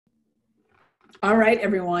All right,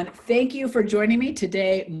 everyone. Thank you for joining me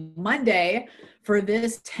today, Monday, for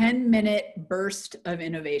this 10-minute burst of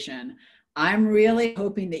innovation. I'm really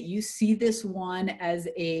hoping that you see this one as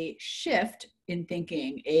a shift in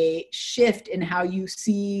thinking, a shift in how you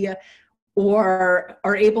see or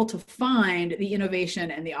are able to find the innovation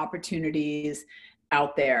and the opportunities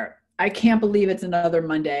out there. I can't believe it's another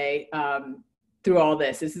Monday. Through all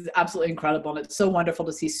this. This is absolutely incredible. And it's so wonderful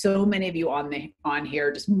to see so many of you on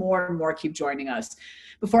here. Just more and more keep joining us.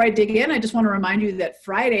 Before I dig in, I just want to remind you that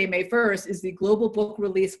Friday, May 1st is the global book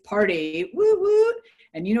release party. Woo woo.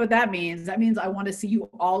 And you know what that means? That means I want to see you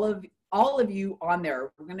all of you on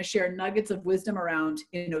there. We're going to share nuggets of wisdom around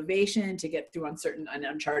innovation to get through uncertain and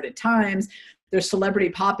uncharted times. There's celebrity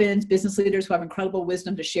pop-ins, business leaders who have incredible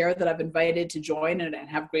wisdom to share that I've invited to join and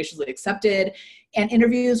have graciously accepted, and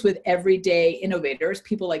interviews with everyday innovators,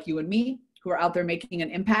 people like you and me who are out there making an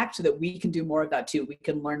impact so that we can do more of that too. We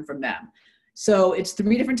can learn from them. So it's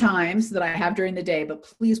 3 different times that I have during the day, but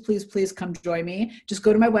please, please, please come join me. Just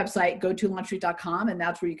go to my website, go to launchstreet.com, and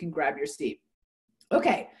that's where you can grab your seat.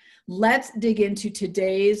 Okay, let's dig into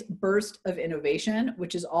today's burst of innovation,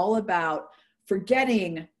 which is all about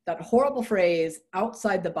forgetting that horrible phrase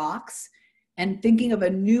outside the box and thinking of a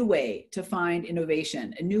new way to find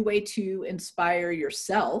innovation, a new way to inspire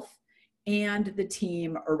yourself and the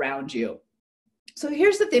team around you. So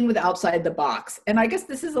here's the thing with outside the box, and I guess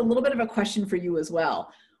this is a little bit of a question for you as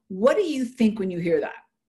well. What do you think when you hear that?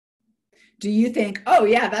 Do you think, oh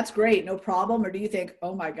yeah, that's great, no problem? Or do you think,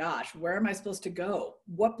 oh my gosh, where am I supposed to go?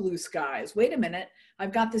 What blue skies? Wait a minute,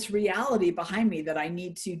 I've got this reality behind me that I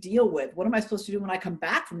need to deal with. What am I supposed to do when I come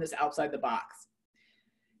back from this outside the box?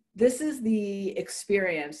 This is the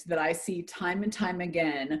experience that I see time and time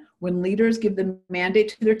again when leaders give the mandate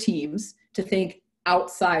to their teams to think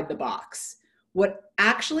outside the box. What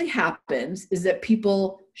actually happens is that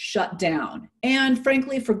people shut down, and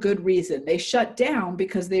frankly, for good reason. They shut down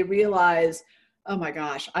because they realize, oh my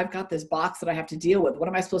gosh, I've got this box that I have to deal with. What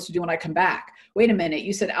am I supposed to do when I come back? Wait a minute,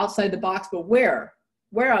 you said outside the box, but where?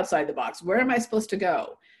 Where outside the box? Where am I supposed to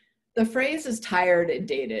go? The phrase is tired and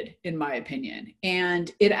dated, in my opinion, and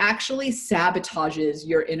it actually sabotages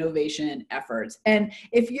your innovation efforts. And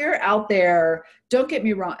if you're out there, don't get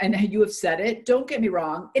me wrong, and you have said it, don't get me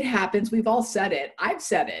wrong, it happens. We've all said it. I've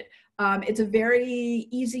said it. It's a very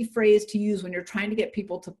easy phrase to use when you're trying to get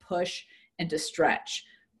people to push and to stretch.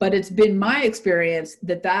 But it's been my experience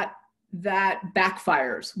that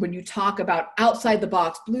backfires when you talk about outside the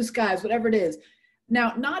box, blue skies, whatever it is.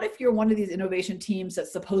 Now, not if you're one of these innovation teams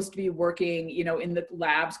that's supposed to be working, in the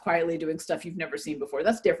labs quietly doing stuff you've never seen before.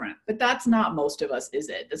 That's different. But that's not most of us, is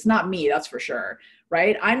it? It's not me, that's for sure,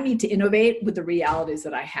 right? I need to innovate with the realities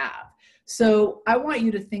that I have. So I want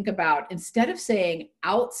you to think about, instead of saying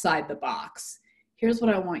outside the box, here's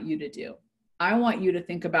what I want you to do. I want you to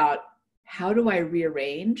think about, how do I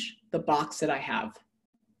rearrange the box that I have?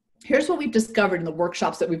 Here's what we've discovered in the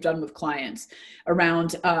workshops that we've done with clients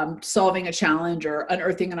around solving a challenge or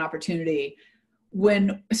unearthing an opportunity.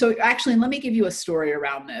 So actually, let me give you a story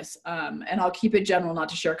around this, and I'll keep it general, not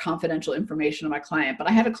to share confidential information on my client. But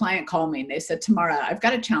I had a client call me and they said, Tamara, I've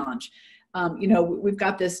got a challenge. We've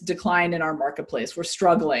got this decline in our marketplace. We're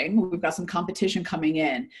struggling. We've got some competition coming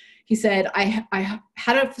in. He said, I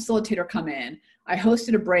had a facilitator come in. I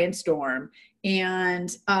hosted a brainstorm,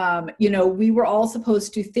 and, we were all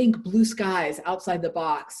supposed to think blue skies outside the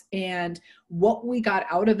box. And what we got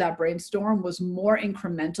out of that brainstorm was more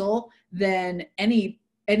incremental than any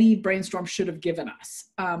brainstorm should have given us.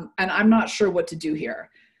 And I'm not sure what to do here.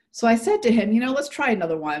 So I said to him, let's try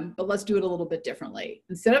another one, but let's do it a little bit differently.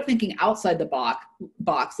 Instead of thinking outside the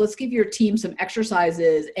box, let's give your team some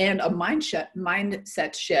exercises and a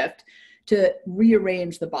mindset shift to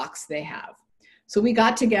rearrange the box they have. So we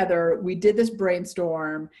got together, we did this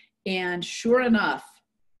brainstorm, and sure enough,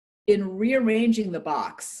 in rearranging the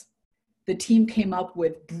box, the team came up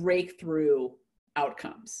with breakthrough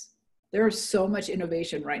outcomes. There is so much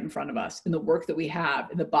innovation right in front of us in the work that we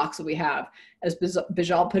have, in the box that we have. As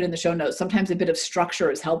Bijal put in the show notes, sometimes a bit of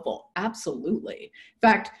structure is helpful. Absolutely. In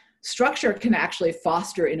fact, structure can actually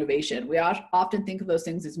foster innovation. We often think of those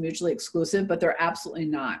things as mutually exclusive, but they're absolutely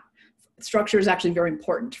not. Structure is actually very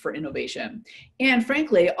important for innovation. And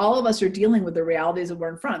frankly, all of us are dealing with the realities that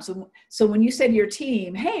we're in front. So when you say to your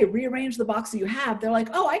team, hey, rearrange the box that you have, they're like,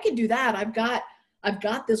 oh, I can do that. I've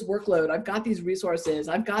got this workload. I've got these resources.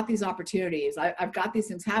 I've got these opportunities. I've got these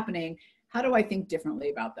things happening. How do I think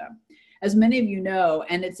differently about them? As many of you know,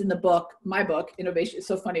 and it's in the book, my book, Innovation, it's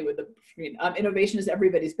so funny with the screen, Innovation is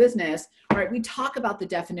Everybody's Business, right? We talk about the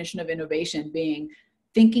definition of innovation being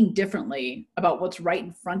thinking differently about what's right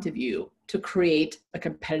in front of you to create a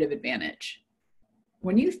competitive advantage.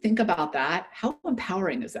 When you think about that, how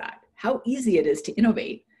empowering is that? How easy it is to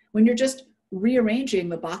innovate when you're just rearranging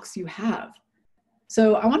the box you have.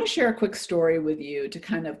 So I want to share a quick story with you to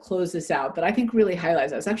kind of close this out that I think really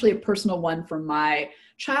highlights that. It's actually a personal one from my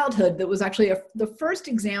childhood that was actually the first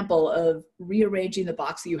example of rearranging the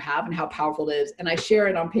box that you have and how powerful it is. And I share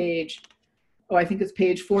it on page, I think it's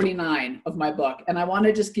page 49 of my book. And I want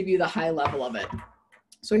to just give you the high level of it.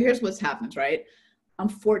 So here's what happens, right? I'm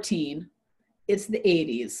 14. It's the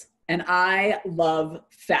 80s. And I love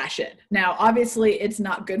fashion. Now, obviously, it's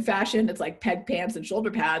not good fashion. It's like peg pants and shoulder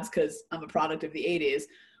pads because I'm a product of the 80s.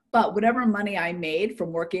 But whatever money I made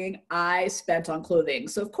from working, I spent on clothing.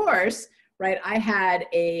 So of course, right, I had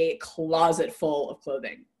a closet full of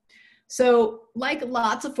clothing. So like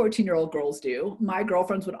lots of 14-year-old girls do, my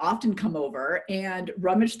girlfriends would often come over and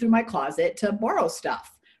rummage through my closet to borrow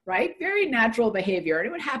stuff, right? Very natural behavior. And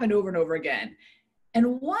it would happen over and over again.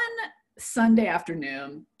 And one Sunday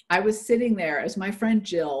afternoon, I was sitting there as my friend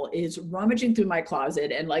Jill is rummaging through my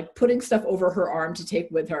closet and like putting stuff over her arm to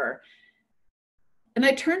take with her. And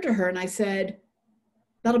I turned to her and I said,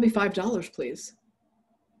 "That'll be $5, please."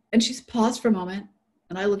 And she paused for a moment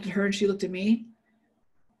and I looked at her and she looked at me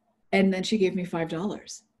and then she gave me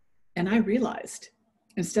 $5. And I realized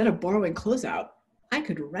instead of borrowing clothes out, I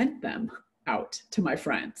could rent them out to my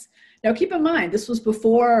friends. Now, keep in mind, this was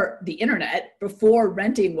before the internet, before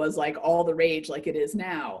renting was like all the rage like it is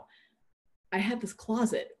now. I had this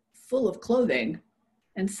closet full of clothing,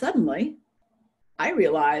 and suddenly I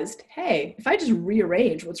realized, hey, if I just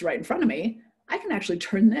rearrange what's right in front of me, I can actually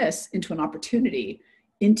turn this into an opportunity,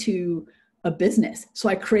 into a business. So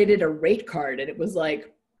I created a rate card, and it was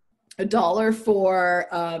like $1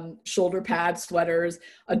 for shoulder pads, sweaters,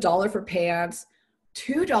 $1 for pants,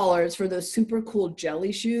 $2 for those super cool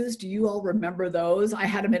jelly shoes. Do you all remember those? I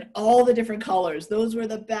had them in all the different colors. Those were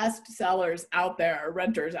the best sellers out there, or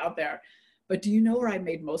renters out there. But do you know where I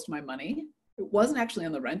made most of my money? It wasn't actually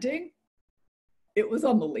on the renting. It was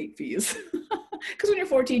on the late fees. Because when you're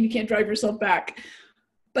 14, you can't drive yourself back.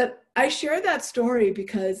 But I share that story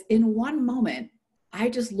because in one moment, I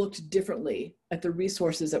just looked differently at the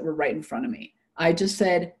resources that were right in front of me. I just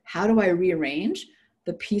said, how do I rearrange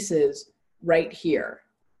the pieces right here?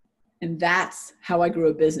 And that's how I grew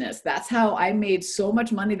a business. That's how I made so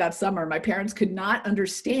much money that summer. My parents could not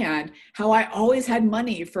understand how I always had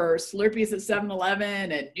money for Slurpees at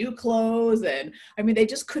 7-Eleven and new clothes. And I mean, they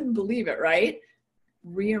just couldn't believe it, right?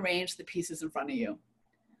 Rearrange the pieces in front of you.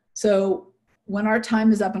 So when our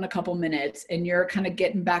time is up in a couple minutes and you're kind of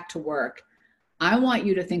getting back to work, I want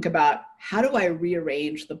you to think about, how do I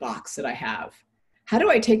rearrange the box that I have? How do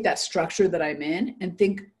I take that structure that I'm in and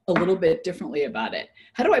think a little bit differently about it?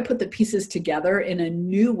 How do I put the pieces together in a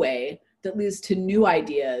new way that leads to new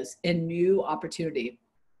ideas and new opportunity?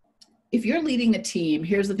 If you're leading a team,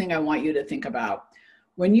 here's the thing I want you to think about.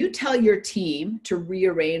 When you tell your team to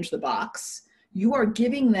rearrange the box, you are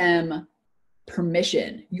giving them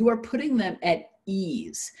permission. You are putting them at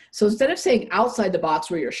ease. So instead of saying outside the box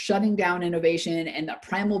where you're shutting down innovation and the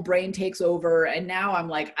primal brain takes over, and now I'm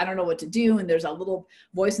like, I don't know what to do. And there's a little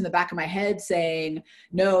voice in the back of my head saying,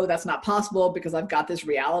 no, that's not possible because I've got this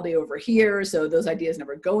reality over here. So those ideas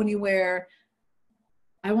never go anywhere.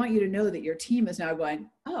 I want you to know that your team is now going,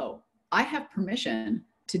 oh, I have permission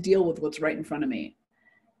to deal with what's right in front of me.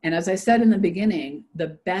 And as I said in the beginning,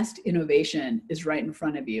 the best innovation is right in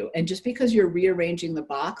front of you. And just because you're rearranging the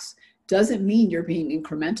box doesn't mean you're being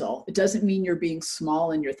incremental. It doesn't mean you're being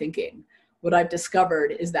small in your thinking. What I've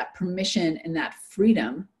discovered is that permission and that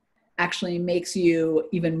freedom actually makes you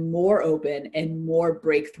even more open and more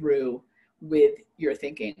breakthrough with your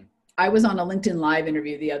thinking. I was on a LinkedIn Live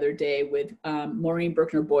interview the other day with Maureen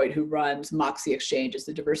Berkner-Boyd, who runs Moxie Exchange, it's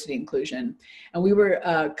the diversity inclusion. And we were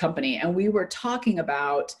a company, and we were talking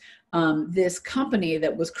about this company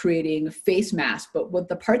that was creating face masks, but what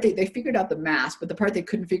the part they figured out the mask, but the part they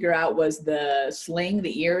couldn't figure out was the sling,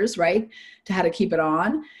 the ears, right, to how to keep it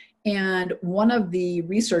on. And one of the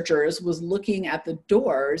researchers was looking at the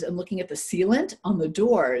doors and looking at the sealant on the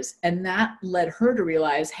doors, and that led her to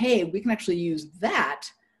realize, hey, we can actually use that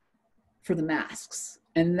for the masks.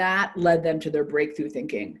 And that led them to their breakthrough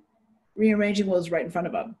thinking. Rearranging what was right in front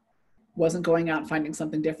of them. Wasn't going out and finding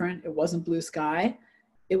something different. It wasn't blue sky.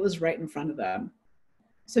 It was right in front of them.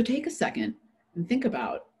 So take a second and think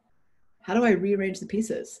about, how do I rearrange the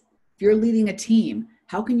pieces? If you're leading a team,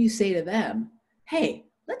 how can you say to them, hey,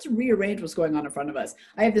 let's rearrange what's going on in front of us.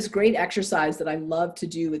 I have this great exercise that I love to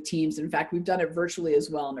do with teams. In fact, we've done it virtually as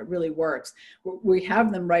well, and it really works. We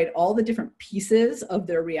have them write all the different pieces of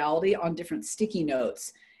their reality on different sticky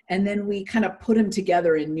notes. And then we kind of put them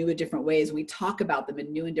together in new and different ways. We talk about them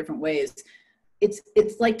in new and different ways.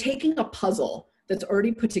 it's like taking a puzzle that's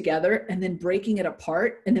already put together and then breaking it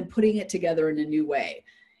apart and then putting it together in a new way.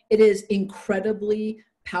 It is incredibly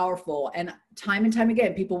powerful. And time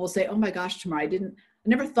again, people will say, oh my gosh, Tamara, I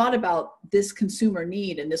never thought about this consumer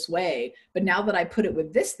need in this way, but now that I put it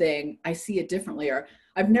with this thing, I see it differently. Or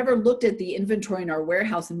I've never looked at the inventory in our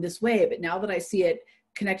warehouse in this way, but now that I see it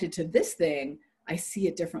connected to this thing, I see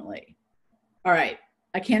it differently. All right.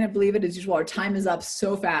 I can't believe it. As usual, our time is up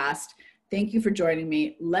so fast. Thank you for joining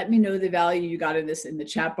me. Let me know the value you got in this in the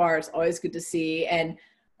chat bar. It's always good to see. And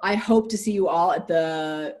I hope to see you all at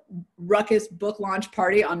the Ruckus book launch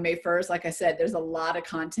party on May 1st. Like I said, there's a lot of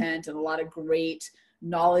content and a lot of great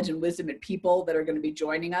knowledge and wisdom and people that are going to be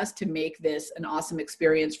joining us to make this an awesome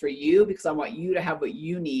experience for you, because I want you to have what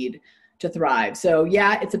you need to thrive. So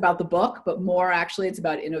yeah, it's about the book, but more actually it's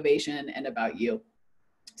about innovation and about you.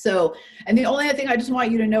 So, and the only other thing I just want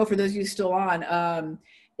you to know, for those of you still on,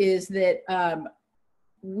 is that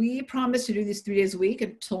we promise to do these 3 days a week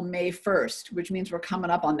until May 1st, which means we're coming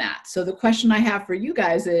up on that. So the question I have for you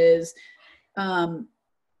guys is,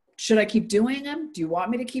 should I keep doing them? Do you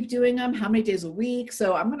want me to keep doing them? How many days a week?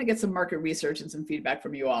 So I'm going to get some market research and some feedback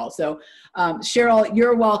from you all. So Cheryl,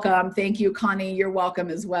 you're welcome. Thank you. Connie, you're welcome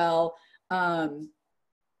as well.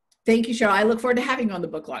 Thank you, Cheryl. I look forward to having you on the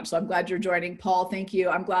book launch. So I'm glad you're joining. Paul, thank you.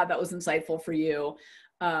 I'm glad that was insightful for you.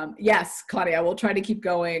 Yes, Claudia, I will try to keep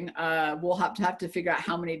going. We'll have to figure out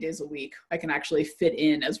how many days a week I can actually fit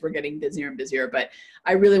in as we're getting busier and busier. But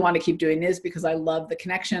I really want to keep doing this because I love the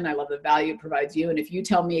connection. I love the value it provides you. And if you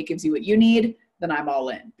tell me it gives you what you need, then I'm all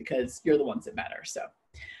in, because you're the ones that matter. So,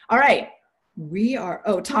 all right,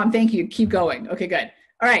 oh, Tom, thank you. Keep going. Okay, good.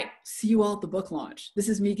 All right. See you all at the book launch. This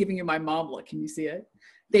is me giving you my mom look. Can you see it?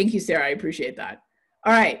 Thank you, Sarah. I appreciate that.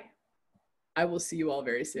 All right. I will see you all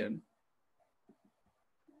very soon.